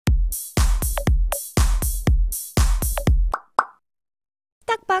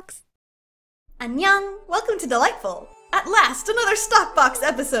Stockbox! Annyeong! Welcome to Dollightful! At last, another Stockbox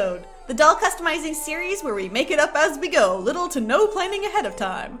episode! The doll customizing series where we make it up as we go, little to no planning ahead of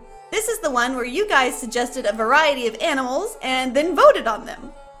time. This is the one where you guys suggested a variety of animals and then voted on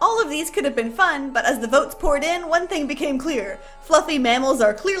them. All of these could have been fun, but as the votes poured in, one thing became clear. Fluffy mammals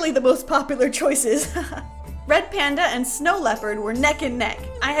are clearly the most popular choices. Red panda and snow leopard were neck and neck.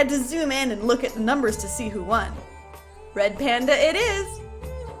 I had to zoom in and look at the numbers to see who won. Red panda it is!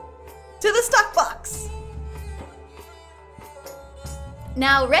 To the stock box!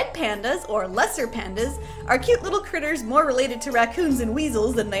 Now, red pandas, or lesser pandas, are cute little critters more related to raccoons and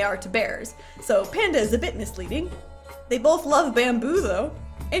weasels than they are to bears, so panda is a bit misleading. They both love bamboo though.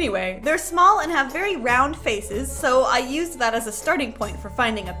 Anyway, they're small and have very round faces, so I used that as a starting point for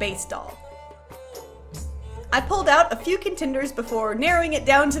finding a base doll. I pulled out a few contenders before narrowing it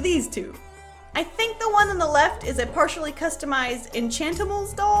down to these two. I think the one on the left is a partially customized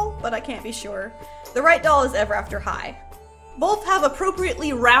Enchantimals doll, but I can't be sure. The right doll is Ever After High. Both have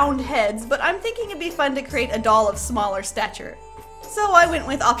appropriately round heads, but I'm thinking it'd be fun to create a doll of smaller stature. So I went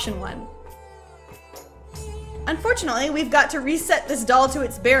with option 1. Unfortunately, we've got to reset this doll to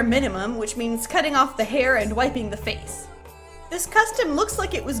its bare minimum, which means cutting off the hair and wiping the face. This custom looks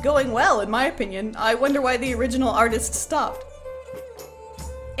like it was going well, in my opinion. I wonder why the original artist stopped.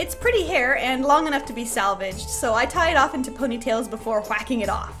 It's pretty hair and long enough to be salvaged, so I tie it off into ponytails before whacking it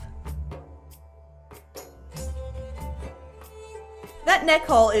off. That neck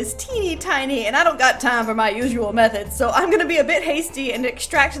hole is teeny tiny and I don't got time for my usual methods, so I'm gonna be a bit hasty and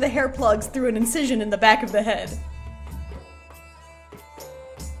extract the hair plugs through an incision in the back of the head.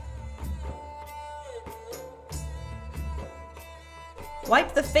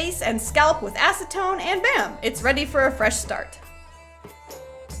 Wipe the face and scalp with acetone and bam! It's ready for a fresh start.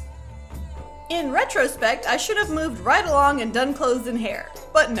 In retrospect, I should have moved right along and done clothes and hair,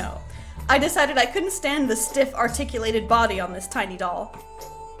 but no. I decided I couldn't stand the stiff, articulated body on this tiny doll.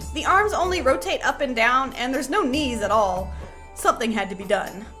 The arms only rotate up and down, and there's no knees at all. Something had to be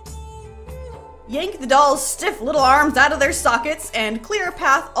done. Yank the doll's stiff little arms out of their sockets and clear a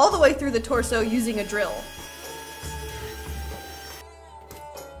path all the way through the torso using a drill.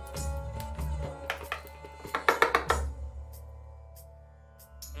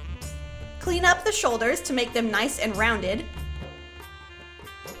 Clean up the shoulders to make them nice and rounded.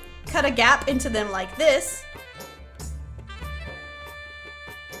 Cut a gap into them like this.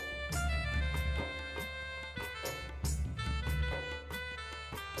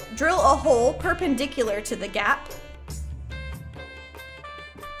 Drill a hole perpendicular to the gap.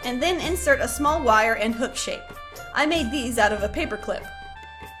 And then insert a small wire and hook shape. I made these out of a paper clip.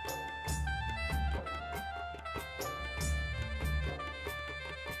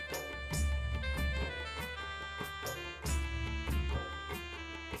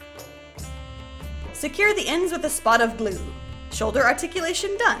 Secure the ends with a spot of glue. Shoulder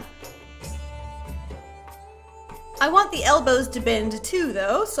articulation done. I want the elbows to bend too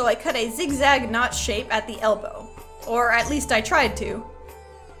though, so I cut a zigzag notch shape at the elbow. Or at least I tried to.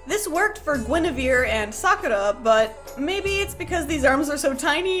 This worked for Guinevere and Sakura, but maybe it's because these arms are so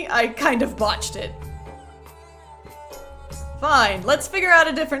tiny, I kind of botched it. Fine, let's figure out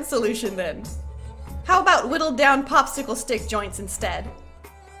a different solution then. How about whittled down popsicle stick joints instead?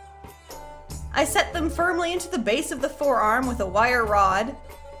 I set them firmly into the base of the forearm with a wire rod,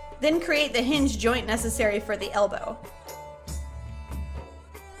 then create the hinge joint necessary for the elbow.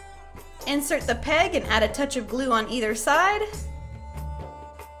 Insert the peg and add a touch of glue on either side.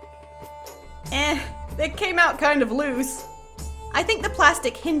 It came out kind of loose. I think the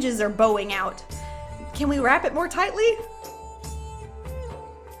plastic hinges are bowing out. Can we wrap it more tightly?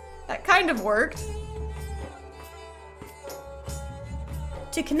 That kind of worked.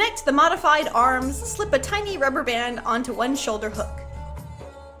 To connect the modified arms, slip a tiny rubber band onto one shoulder hook.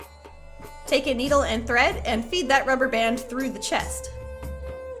 Take a needle and thread and feed that rubber band through the chest.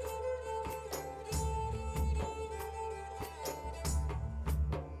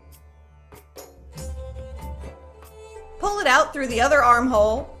 Pull it out through the other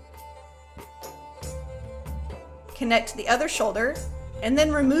armhole. Connect the other shoulder, and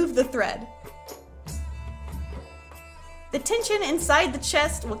then remove the thread. The tension inside the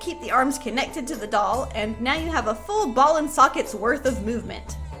chest will keep the arms connected to the doll, and now you have a full ball and socket's worth of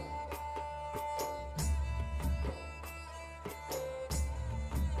movement.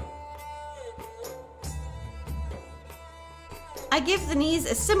 I give the knees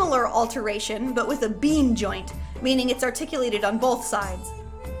a similar alteration, but with a bean joint, meaning it's articulated on both sides.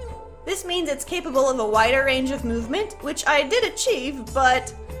 This means it's capable of a wider range of movement, which I did achieve,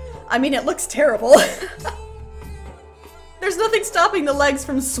 but I mean, it looks terrible. There's nothing stopping the legs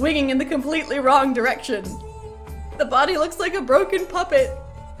from swinging in the completely wrong direction. The body looks like a broken puppet.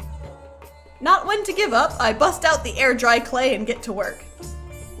 Not one to give up, I bust out the air-dry clay and get to work.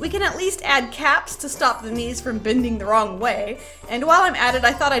 We can at least add caps to stop the knees from bending the wrong way, and while I'm at it,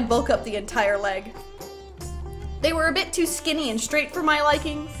 I thought I'd bulk up the entire leg. They were a bit too skinny and straight for my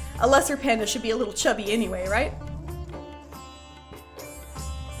liking. A lesser panda should be a little chubby anyway, right?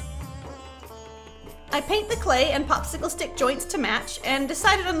 I paint the clay and popsicle stick joints to match, and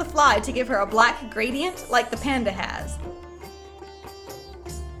decided on the fly to give her a black gradient like the panda has.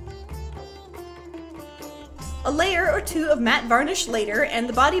 A layer or two of matte varnish later, and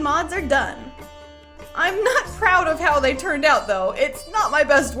the body mods are done. I'm not proud of how they turned out though, it's not my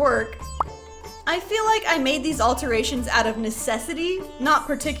best work. I feel like I made these alterations out of necessity, not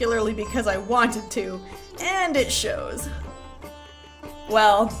particularly because I wanted to, and it shows.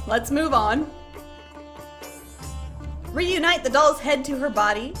 Well, let's move on. Reunite the doll's head to her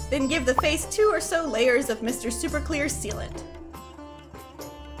body, then give the face 2 or so layers of Mr.Super Clear sealant.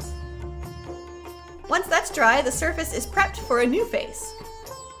 Once that's dry, the surface is prepped for a new face.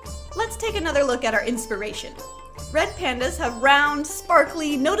 Let's take another look at our inspiration. Red pandas have round,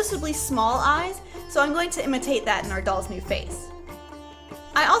 sparkly, noticeably small eyes, so I'm going to imitate that in our doll's new face.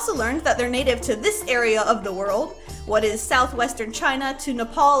 I also learned that they're native to this area of the world, what is southwestern China to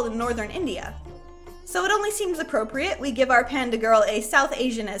Nepal and northern India. So it only seems appropriate we give our panda girl a South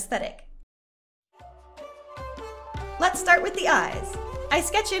Asian aesthetic. Let's start with the eyes. I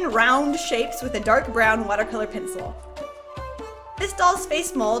sketch in round shapes with a dark brown watercolor pencil. This doll's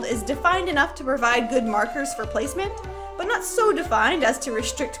face mold is defined enough to provide good markers for placement, but not so defined as to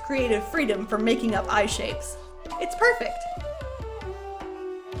restrict creative freedom from making up eye shapes. It's perfect.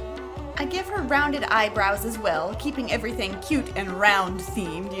 I give her rounded eyebrows as well, keeping everything cute and round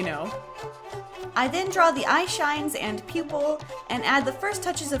themed, you know. I then draw the eye shines and pupil, and add the first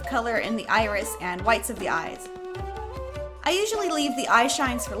touches of color in the iris and whites of the eyes. I usually leave the eye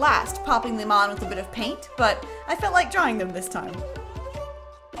shines for last, popping them on with a bit of paint, but I felt like drawing them this time.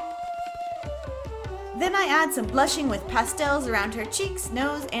 Then I add some blushing with pastels around her cheeks,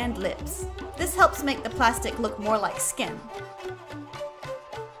 nose, and lips. This helps make the plastic look more like skin.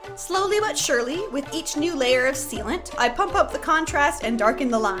 Slowly but surely, with each new layer of sealant, I pump up the contrast and darken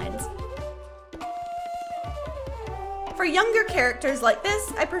the lines. For younger characters like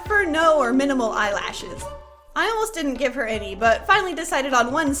this, I prefer no or minimal eyelashes. I almost didn't give her any, but finally decided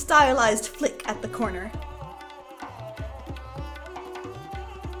on one stylized flick at the corner.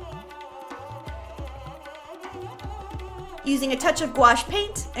 Using a touch of gouache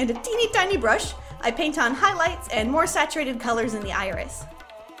paint and a teeny tiny brush, I paint on highlights and more saturated colors in the iris.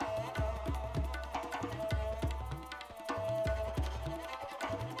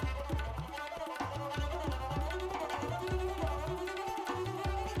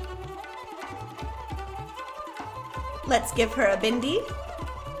 Let's give her a bindi,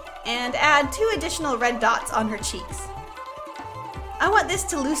 and add 2 additional red dots on her cheeks. I want this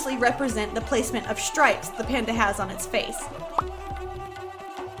to loosely represent the placement of stripes the panda has on its face.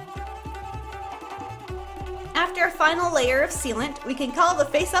 After a final layer of sealant, we can call the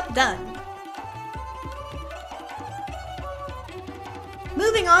face up done.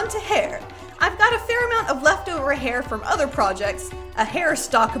 Moving on to hair. I've got a fair amount of leftover hair from other projects, a hair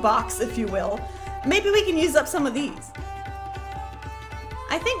stock box if you will. Maybe we can use up some of these.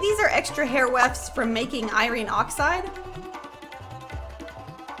 I think these are extra hair wefts from making iron oxide.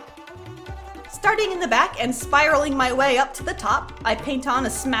 Starting in the back and spiraling my way up to the top, I paint on a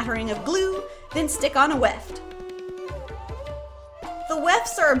smattering of glue, then stick on a weft. The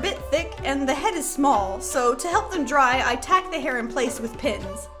wefts are a bit thick and the head is small, so to help them dry, I tack the hair in place with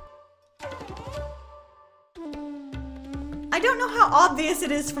pins. I don't know how obvious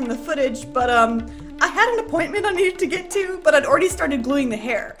it is from the footage, but I had an appointment I needed to get to, but I'd already started gluing the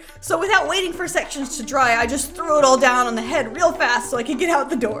hair. So without waiting for sections to dry, I just threw it all down on the head real fast so I could get out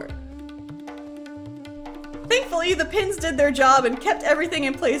the door. Thankfully, the pins did their job and kept everything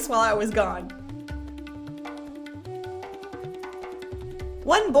in place while I was gone.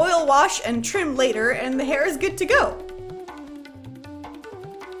 One boil wash and trim later, and the hair is good to go.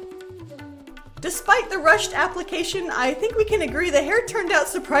 Despite the rushed application, I think we can agree the hair turned out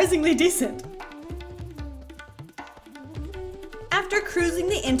surprisingly decent. After cruising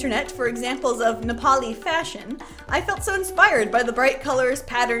the internet for examples of Nepali fashion, I felt so inspired by the bright colors,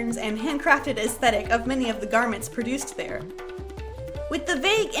 patterns, and handcrafted aesthetic of many of the garments produced there. With the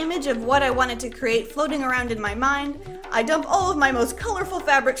vague image of what I wanted to create floating around in my mind, I dump all of my most colorful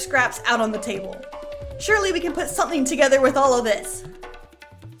fabric scraps out on the table. Surely we can put something together with all of this.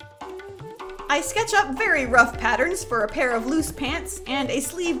 I sketch up very rough patterns for a pair of loose pants and a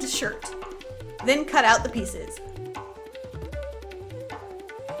sleeved shirt, then cut out the pieces.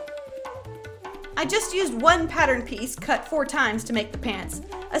 I just used one pattern piece cut 4 times to make the pants.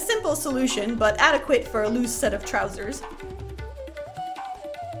 A simple solution, but adequate for a loose set of trousers.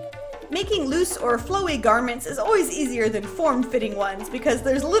 Making loose or flowy garments is always easier than form-fitting ones because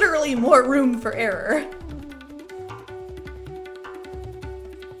there's literally more room for error.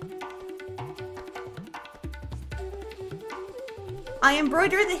 I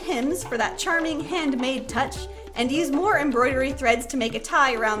embroider the hems for that charming handmade touch and use more embroidery threads to make a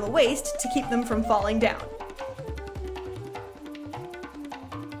tie around the waist to keep them from falling down.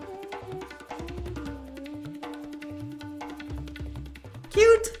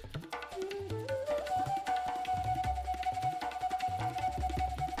 Cute!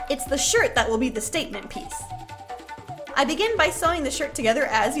 It's the shirt that will be the statement piece. I begin by sewing the shirt together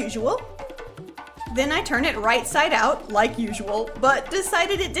as usual. Then I turn it right side out, like usual, but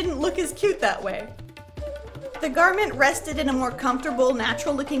decided it didn't look as cute that way. The garment rested in a more comfortable,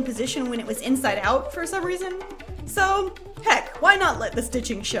 natural-looking position when it was inside out for some reason. So, heck, why not let the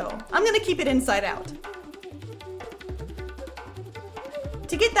stitching show? I'm gonna keep it inside out.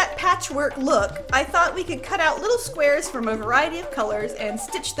 To get that patchwork look, I thought we could cut out little squares from a variety of colors and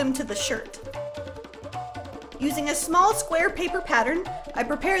stitch them to the shirt. Using a small square paper pattern, I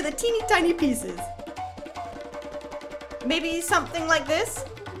prepare the teeny tiny pieces. Maybe something like this?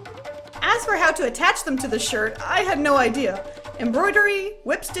 As for how to attach them to the shirt, I had no idea. Embroidery,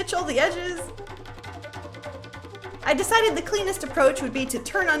 whip stitch all the edges. I decided the cleanest approach would be to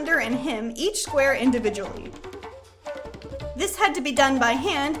turn under and hem each square individually. This had to be done by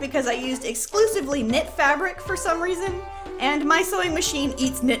hand because I used exclusively knit fabric for some reason, and my sewing machine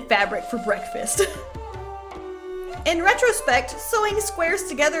eats knit fabric for breakfast. In retrospect, sewing squares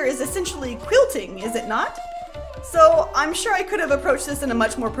together is essentially quilting, is it not? So I'm sure I could have approached this in a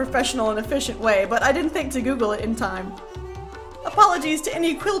much more professional and efficient way, but I didn't think to Google it in time. Apologies to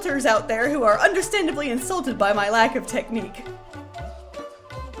any quilters out there who are understandably insulted by my lack of technique.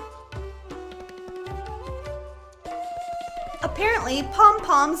 Apparently,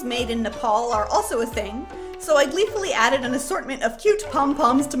 pom-poms made in Nepal are also a thing, so I gleefully added an assortment of cute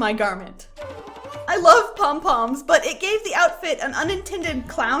pom-poms to my garment. I love pom-poms, but it gave the outfit an unintended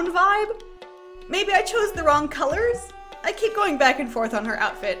clown vibe. Maybe I chose the wrong colors? I keep going back and forth on her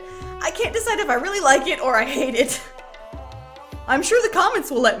outfit. I can't decide if I really like it or I hate it. I'm sure the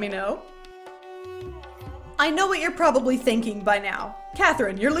comments will let me know. I know what you're probably thinking by now.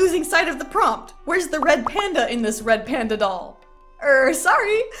 Catherine, you're losing sight of the prompt. Where's the red panda in this red panda doll?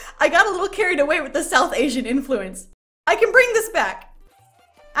 Sorry, I got a little carried away with the South Asian influence. I can bring this back.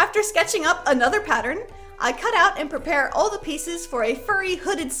 After sketching up another pattern, I cut out and prepare all the pieces for a furry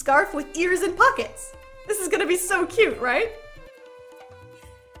hooded scarf with ears and pockets. This is gonna be so cute, right?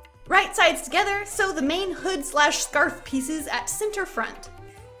 Right sides together, sew the main hood/scarf pieces at center front.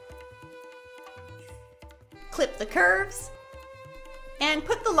 Clip the curves, and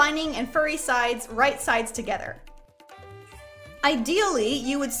put the lining and furry sides right sides together. Ideally,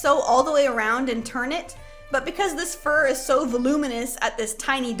 you would sew all the way around and turn it, but because this fur is so voluminous at this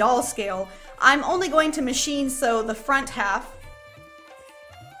tiny doll scale, I'm only going to machine sew the front half,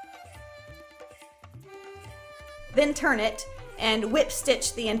 then turn it, and whip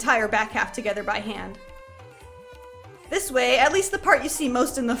stitch the entire back half together by hand. This way, at least the part you see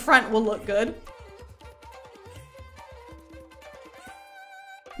most in the front will look good.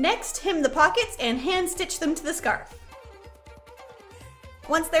 Next, hem the pockets and hand stitch them to the scarf.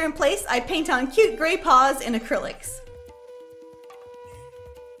 Once they're in place, I paint on cute gray paws in acrylics.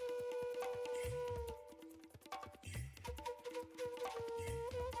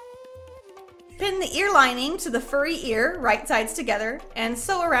 Pin the ear lining to the furry ear, right sides together, and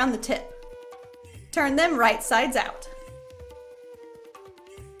sew around the tip. Turn them right sides out.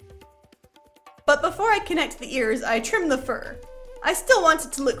 But before I connect the ears, I trim the fur. I still want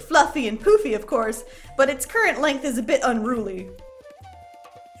it to look fluffy and poofy, of course, but its current length is a bit unruly.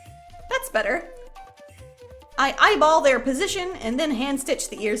 That's better. I eyeball their position and then hand stitch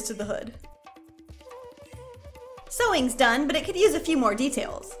the ears to the hood. Sewing's done, but it could use a few more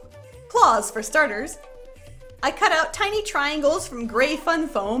details. Claws, for starters. I cut out tiny triangles from gray fun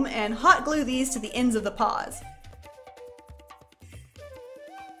foam and hot glue these to the ends of the paws.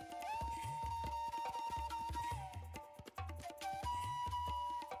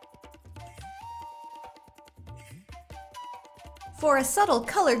 For a subtle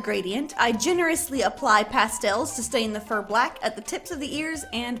color gradient, I generously apply pastels to stain the fur black at the tips of the ears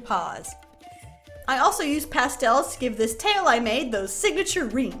and paws. I also use pastels to give this tail I made those signature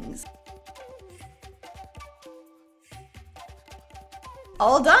rings.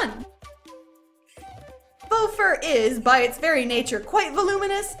 All done! Faux fur is, by its very nature, quite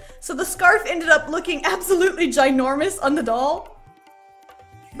voluminous, so the scarf ended up looking absolutely ginormous on the doll.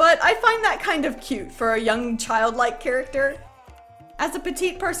 But I find that kind of cute for a young childlike character. As a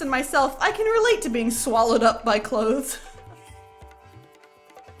petite person myself, I can relate to being swallowed up by clothes.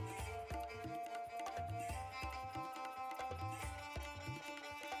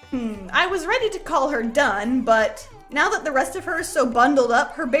 I was ready to call her done, but now that the rest of her is so bundled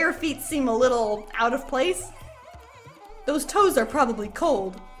up, her bare feet seem a little out of place. Those toes are probably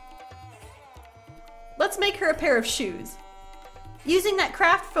cold. Let's make her a pair of shoes. Using that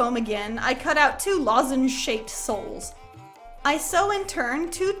craft foam again, I cut out 2 lozenge-shaped soles. I sew in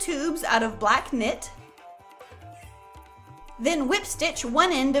turn 2 tubes out of black knit, then whip stitch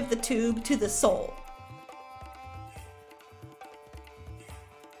one end of the tube to the sole.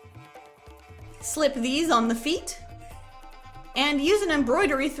 Slip these on the feet, and use an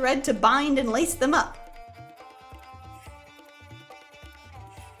embroidery thread to bind and lace them up.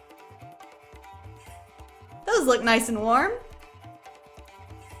 Those look nice and warm.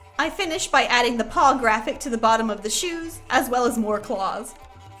 I finish by adding the paw graphic to the bottom of the shoes, as well as more claws.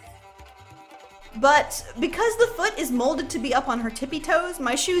 But because the foot is molded to be up on her tippy toes,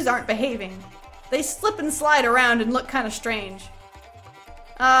 my shoes aren't behaving. They slip and slide around and look kind of strange.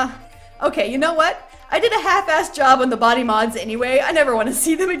 Okay, you know what? I did a half-assed job on the body mods anyway. I never want to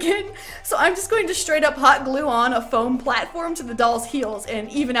see them again. So I'm just going to straight up hot glue on a foam platform to the doll's heels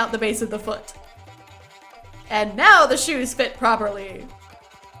and even out the base of the foot. And now the shoes fit properly.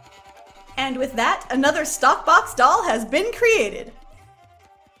 And with that, another stock box doll has been created.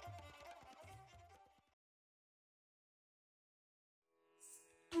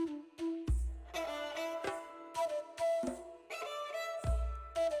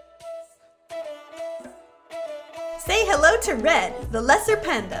 Say hello to Red, the lesser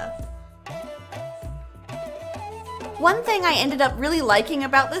panda. One thing I ended up really liking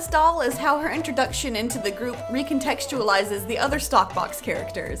about this doll is how her introduction into the group recontextualizes the other Stockbox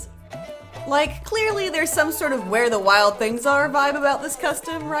characters. Like, clearly there's some sort of where the wild things are vibe about this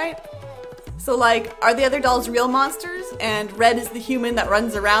custom, right? So like, are the other dolls real monsters, and Red is the human that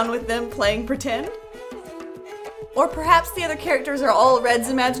runs around with them playing pretend? Or perhaps the other characters are all Red's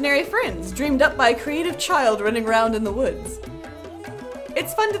imaginary friends, dreamed up by a creative child running around in the woods.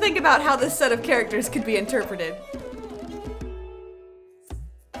 It's fun to think about how this set of characters could be interpreted.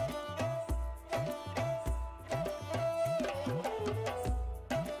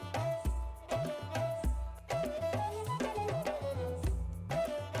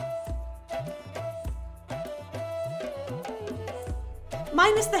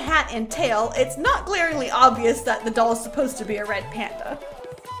 Minus the hat and tail, it's not glaringly obvious that the doll is supposed to be a red panda.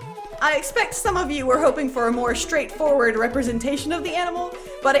 I expect some of you were hoping for a more straightforward representation of the animal,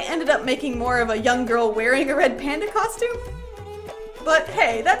 but I ended up making more of a young girl wearing a red panda costume. But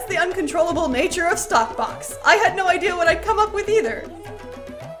hey, that's the uncontrollable nature of Stockbox. I had no idea what I'd come up with either.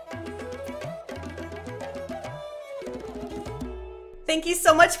 Thank you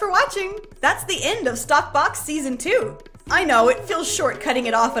so much for watching! That's the end of Stockbox Season 2. I know, it feels short cutting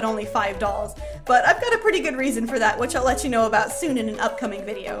it off at only 5 dolls, but I've got a pretty good reason for that, which I'll let you know about soon in an upcoming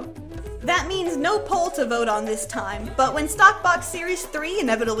video. That means no poll to vote on this time, but when Stockbox Series 3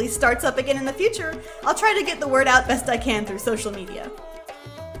 inevitably starts up again in the future, I'll try to get the word out best I can through social media.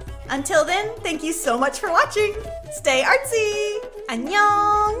 Until then, thank you so much for watching! Stay artsy!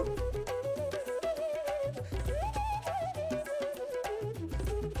 Annyeong!